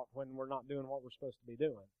us out when we're not doing what we're supposed to be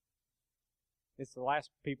doing. It's the last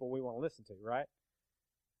people we want to listen to, right?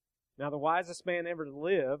 Now, the wisest man ever to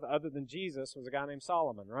live, other than Jesus, was a guy named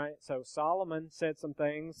Solomon, right? So Solomon said some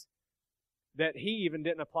things that he even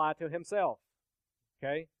didn't apply to himself,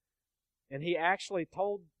 okay? And he actually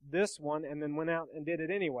told this one and then went out and did it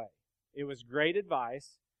anyway. It was great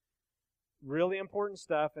advice, really important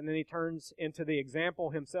stuff, and then he turns into the example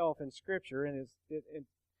himself in Scripture, and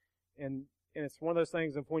it's one of those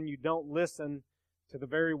things of when you don't listen to the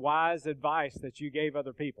very wise advice that you gave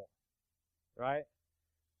other people, right?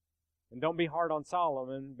 And don't be hard on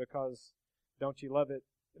Solomon, because don't you love it?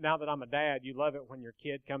 Now that I'm a dad, you love it when your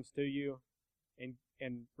kid comes to you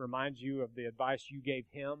and reminds you of the advice you gave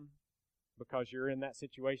him because you're in that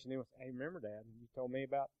situation. He goes, hey, remember, Dad, you told me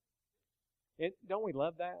about it. Don't we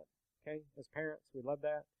love that? Okay, as parents, we love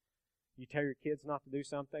that. You tell your kids not to do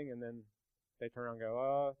something, and then they turn around and go,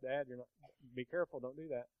 oh, Dad, you're not. Be careful, don't do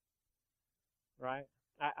that. Right?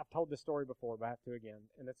 I've told this story before, but I have to again.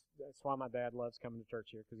 And that's why my dad loves coming to church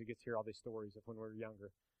here, because he gets to hear all these stories of when we were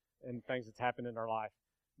younger and things that's happened in our life.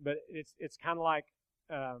 But it's kind of like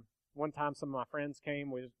one time some of my friends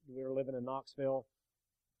came. We were living in Knoxville,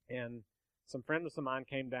 and some friends of mine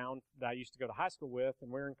came down that I used to go to high school with,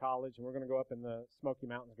 and we were in college, and we're going to go up in the Smoky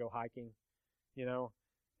Mountains, go hiking, you know.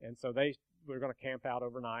 And so we were going to camp out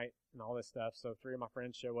overnight and all this stuff. So 3 of my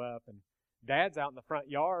friends show up, and Dad's out in the front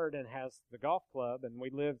yard and has the golf club, and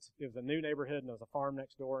it was a new neighborhood, and there was a farm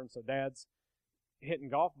next door, and so Dad's hitting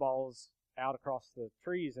golf balls out across the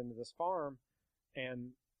trees into this farm, and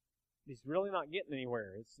he's really not getting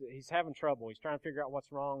anywhere. He's having trouble. He's trying to figure out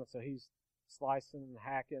what's wrong, and so he's slicing and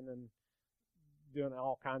hacking and doing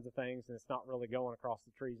all kinds of things, and it's not really going across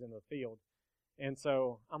the trees into the field. And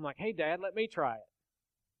so I'm like, hey, Dad, let me try it.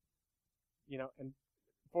 You know, and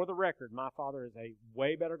for the record, my father is a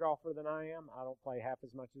way better golfer than I am. I don't play half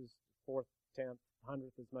as much as 4th, 10th,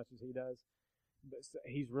 100th as much as he does. But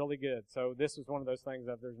he's really good. So this was one of those things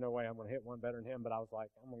that there's no way I'm going to hit one better than him, but I was like,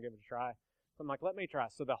 I'm going to give it a try. So I'm like, let me try.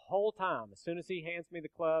 So the whole time, as soon as he hands me the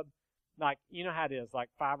club, like, you know how it is, like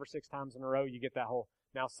 5 or 6 times in a row, you get that whole,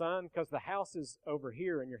 now, son, because the house is over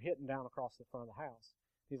here and you're hitting down across the front of the house.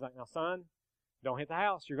 He's like, now, son, don't hit the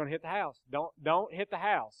house. You're going to hit the house. Don't hit the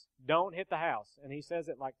house. Don't hit the house. And he says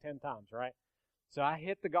it like 10 times, right? So I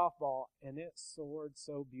hit the golf ball, and it soared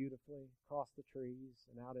so beautifully across the trees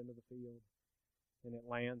and out into the field. And it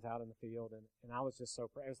lands out in the field. And I was just so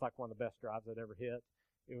proud. It was like one of the best drives I'd ever hit.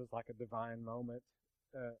 It was like a divine moment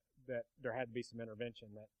that there had to be some intervention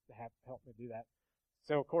that had to help me do that.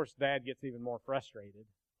 So, of course, Dad gets even more frustrated.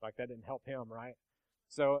 Like, that didn't help him, right?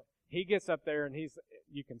 So he gets up there, and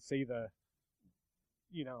you can see the,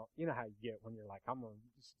 you know how you get when you're like, I'm going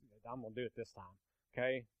to do it this time,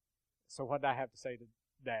 okay? So what did I have to say to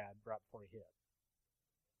Dad right before he hit?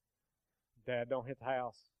 Dad, don't hit the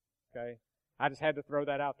house, okay? I just had to throw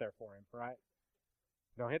that out there for him, right?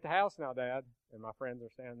 Don't hit the house now, Dad. And my friends are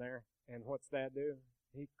standing there, and what's Dad do?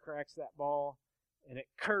 He cracks that ball, and it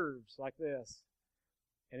curves like this.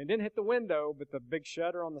 And it didn't hit the window, but the big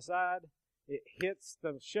shutter on the side, it hits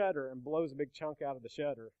the shutter and blows a big chunk out of the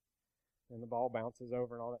shutter. And the ball bounces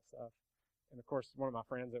over and all that stuff. And, of course, one of my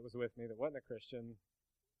friends that was with me that wasn't a Christian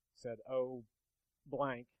said, oh,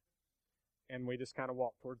 blank. And we just kind of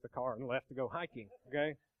walked towards the car and left to go hiking,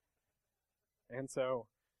 okay? And so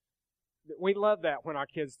we love that when our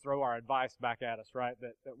kids throw our advice back at us, right,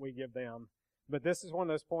 that we give them. But this is one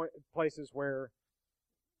of those places where,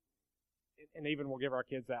 and even we'll give our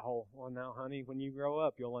kids that whole, well, now, honey, when you grow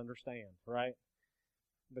up, you'll understand, right?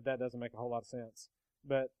 But that doesn't make a whole lot of sense.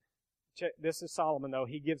 But this is Solomon, though.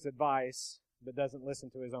 He gives advice, but doesn't listen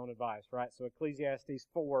to his own advice, right? So Ecclesiastes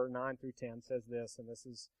 4, 9 through 10 says this, and this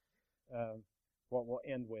is what we'll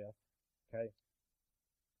end with, okay?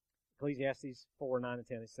 Ecclesiastes 4, 9 and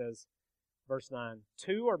 10, it says, verse 9,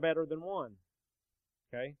 2 are better than 1,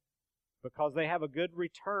 okay? Because they have a good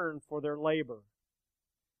return for their labor.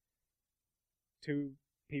 2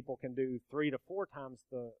 people can do 3 to 4 times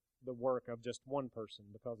the work of just one person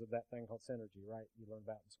because of that thing called synergy, right? You learn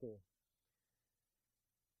about in school.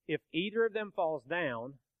 If either of them falls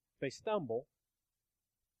down, they stumble,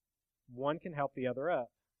 one can help the other up.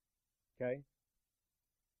 Okay?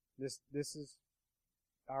 This is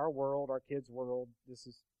our world, our kids' world. This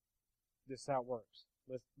is how it works.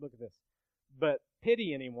 Let's look at this. But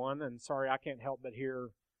pity anyone, and sorry, I can't help but hear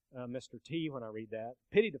Mr. T when I read that.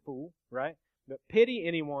 Pity the fool, right? But pity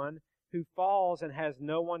anyone who falls and has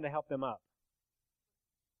no one to help them up.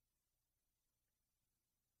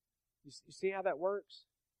 You see how that works?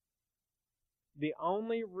 The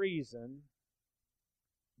only reason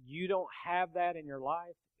you don't have that in your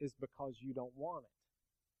life is because you don't want it.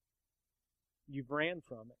 You've ran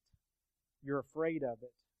from it. You're afraid of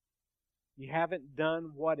it. You haven't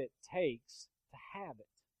done what it takes to have it.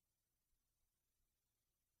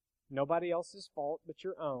 Nobody else's fault but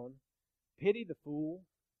your own. Pity the fool,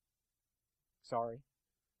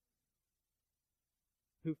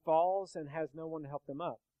 who falls and has no one to help them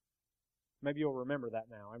up. Maybe you'll remember that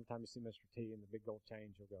now. Every time you see Mr. T in the big gold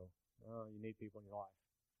chains, you'll go, oh, you need people in your life.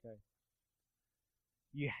 Okay.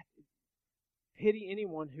 You pity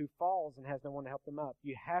anyone who falls and has no one to help them up.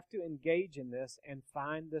 You have to engage in this and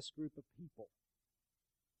find this group of people.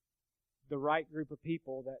 The right group of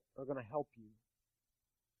people that are going to help you.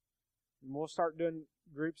 And we'll start doing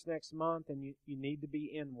groups next month, and you need to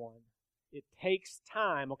be in one. It takes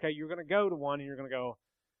time. Okay, you're going to go to one, and you're going to go,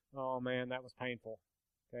 oh, man, that was painful.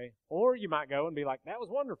 Okay, or you might go and be like, that was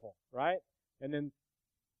wonderful, right? And then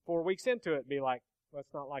 4 weeks into it, be like, well,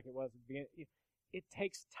 it's not like it was at the beginning. It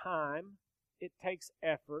takes time. It takes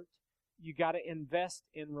effort. You got to invest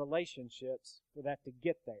in relationships for that to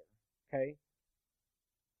get there, okay?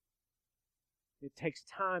 It takes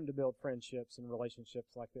time to build friendships and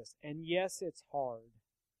relationships like this. And yes, it's hard.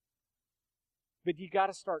 But you got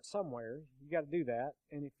to start somewhere. You got to do that.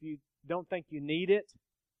 And if you don't think you need it,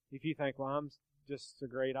 if you think, well, I'm just so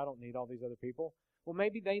great, I don't need all these other people, well,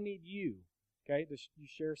 maybe they need you, okay? You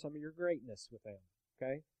share some of your greatness with them,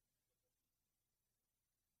 okay?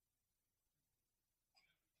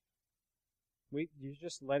 You're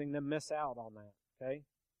just letting them miss out on that, okay?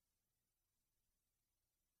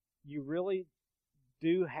 You really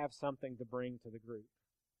do have something to bring to the group,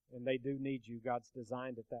 and they do need you. God's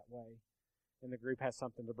designed it that way, and the group has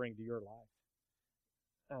something to bring to your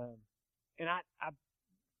life. And I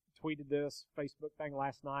tweeted this Facebook thing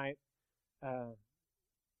last night. So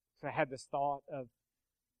I had this thought of,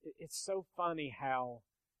 it's so funny how,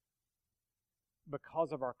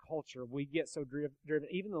 because of our culture, we get so driven.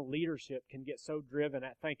 Even the leadership can get so driven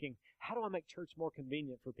at thinking, how do I make church more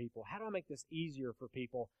convenient for people? How do I make this easier for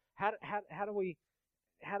people? And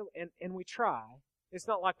we try. It's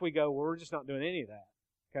not like we go, well, we're just not doing any of that.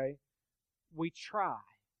 Okay? We try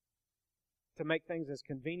to make things as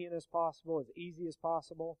convenient as possible, as easy as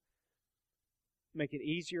possible, make it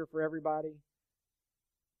easier for everybody.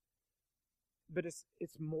 But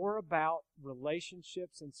it's more about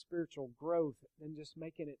relationships and spiritual growth than just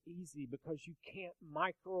making it easy, because you can't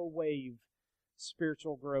microwave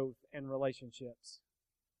spiritual growth and relationships.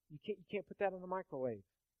 You can't put that in the microwave.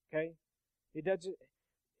 Okay? It doesn't.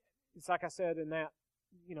 It's like I said in that,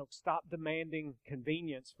 stop demanding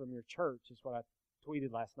convenience from your church, is what I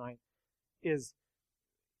tweeted last night.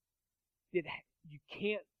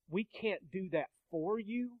 We can't do that for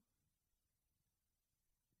you.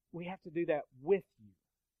 We have to do that with you.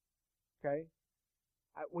 Okay?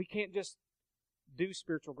 We can't just do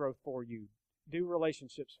spiritual growth for you, do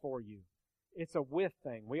relationships for you. It's a with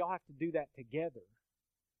thing. We all have to do that together.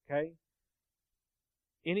 Okay?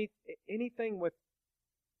 Anything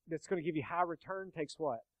that's going to give you high return takes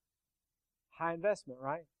what? High investment,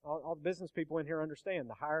 right? All the business people in here understand.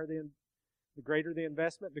 The greater the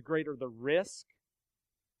investment, the greater the risk,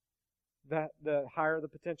 the higher the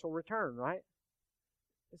potential return, right?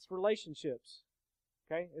 It's relationships,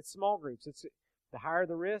 okay? It's small groups. It's the higher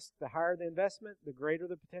the risk, the higher the investment, the greater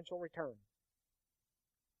the potential return,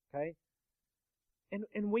 okay?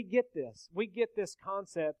 And we get this. We get this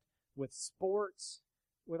concept with sports,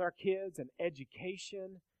 with our kids, and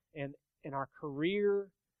education, and in our career.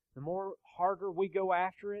 The more harder we go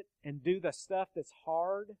after it and do the stuff that's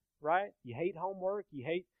hard, right? You hate homework, you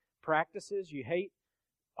hate practices, you hate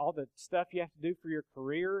all the stuff you have to do for your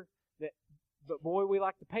career. But boy, we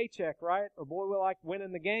like the paycheck, right? Or boy, we like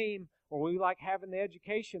winning the game, or we like having the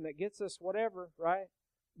education that gets us whatever, right?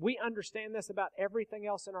 We understand this about everything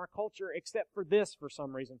else in our culture except for this, for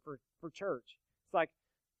some reason, for church. It's like,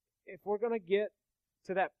 if we're going to get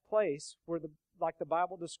to that place where the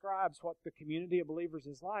Bible describes what the community of believers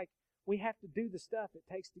is like, we have to do the stuff it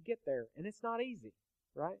takes to get there. And it's not easy,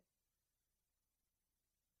 right?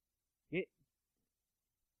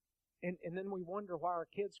 And then we wonder why our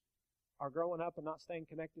kids are growing up and not staying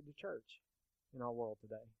connected to church in our world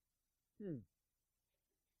today.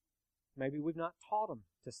 Maybe we've not taught them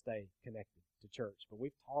to stay connected to church, but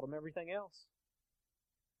we've taught them everything else.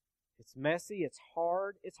 It's messy. It's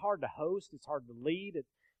hard. It's hard to host. It's hard to lead.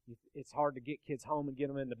 It's hard to get kids home and get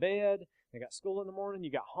them into bed. They got school in the morning.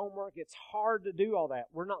 You got homework. It's hard to do all that.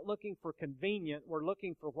 We're not looking for convenient. We're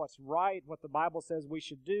looking for what's right, what the Bible says we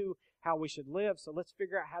should do, how we should live. So let's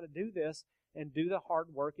figure out how to do this. and do the hard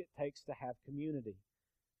work it takes to have community.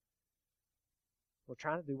 We're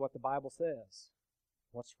trying to do what the Bible says.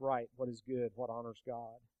 What's right, what is good, what honors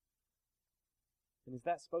God. And is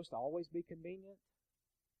that supposed to always be convenient?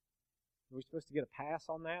 Are we supposed to get a pass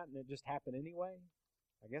on that and it just happen anyway?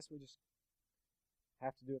 I guess we just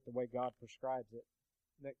have to do it the way God prescribes it,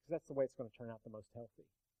 because that's the way it's going to turn out the most healthy.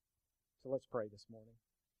 So let's pray this morning.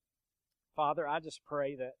 Father, I just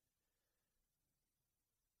pray that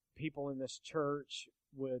people in this church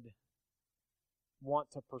would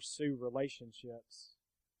want to pursue relationships.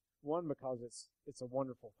 One, because it's a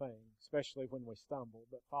wonderful thing, especially when we stumble.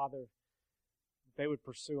 But Father, they would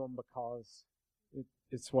pursue them because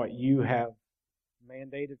it's what you have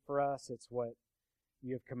mandated for us. It's what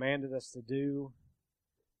you have commanded us to do.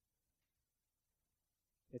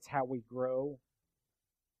 It's how we grow.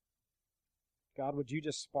 God, would you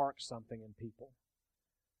just spark something in people?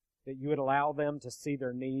 That you would allow them to see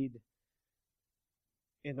their need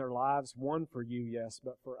in their lives, one for you, yes,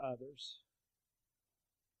 but for others.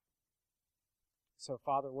 So,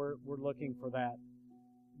 Father, we're looking for that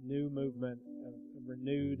new movement, a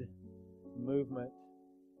renewed movement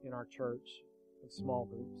in our church of small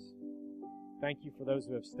groups. Thank you for those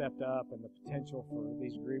who have stepped up and the potential for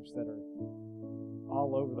these groups that are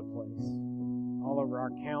all over the place, all over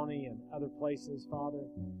our county and other places, Father.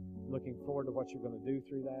 Looking forward to what you're going to do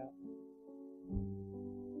through that.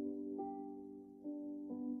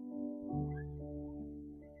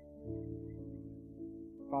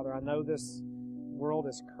 Father, I know this world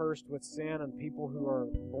is cursed with sin, and people who are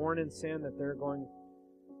born in sin, that there are going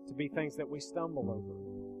to be things that we stumble over.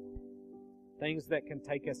 Things that can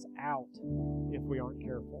take us out if we aren't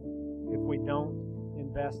careful, if we don't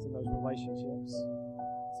invest in those relationships.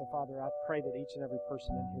 So, Father, I pray that each and every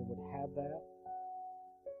person in here would have that.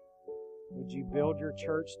 Would you build your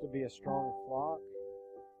church to be a strong flock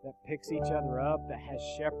that picks each other up, that has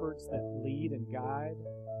shepherds that lead and guide?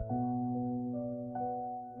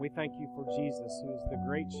 We thank you for Jesus, who is the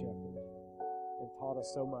great shepherd and taught us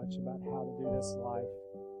so much about how to do this life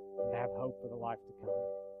and to have hope for the life to come.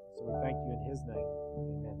 So we thank you in his name.